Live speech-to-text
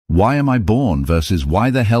Why am I born versus why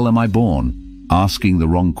the hell am I born? Asking the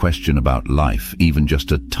wrong question about life, even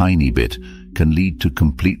just a tiny bit, can lead to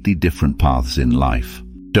completely different paths in life.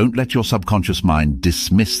 Don't let your subconscious mind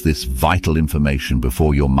dismiss this vital information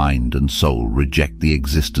before your mind and soul reject the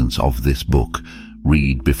existence of this book.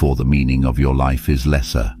 Read before the meaning of your life is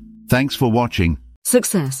lesser. Thanks for watching.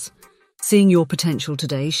 Success. Seeing your potential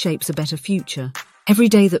today shapes a better future. Every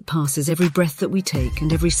day that passes, every breath that we take,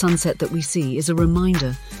 and every sunset that we see is a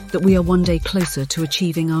reminder that we are one day closer to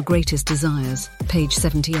achieving our greatest desires. Page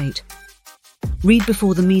 78. Read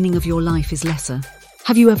before the meaning of your life is lesser.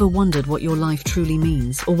 Have you ever wondered what your life truly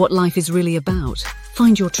means, or what life is really about?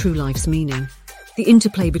 Find your true life's meaning. The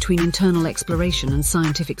interplay between internal exploration and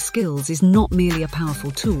scientific skills is not merely a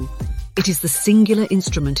powerful tool. It is the singular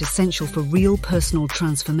instrument essential for real personal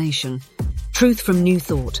transformation. Truth from New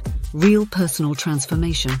Thought. Real personal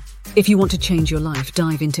transformation. If you want to change your life,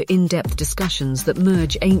 dive into in-depth discussions that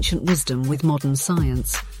merge ancient wisdom with modern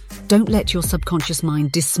science. Don't let your subconscious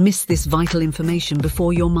mind dismiss this vital information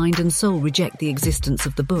before your mind and soul reject the existence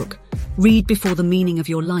of the book. Read before the meaning of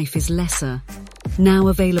your life is lesser. Now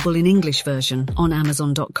available in English version on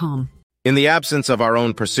Amazon.com. In the absence of our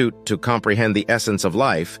own pursuit to comprehend the essence of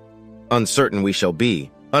life, uncertain we shall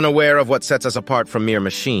be, unaware of what sets us apart from mere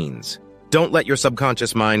machines. Don't let your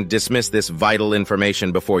subconscious mind dismiss this vital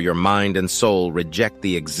information before your mind and soul reject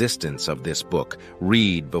the existence of this book.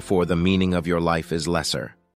 Read before the meaning of your life is lesser.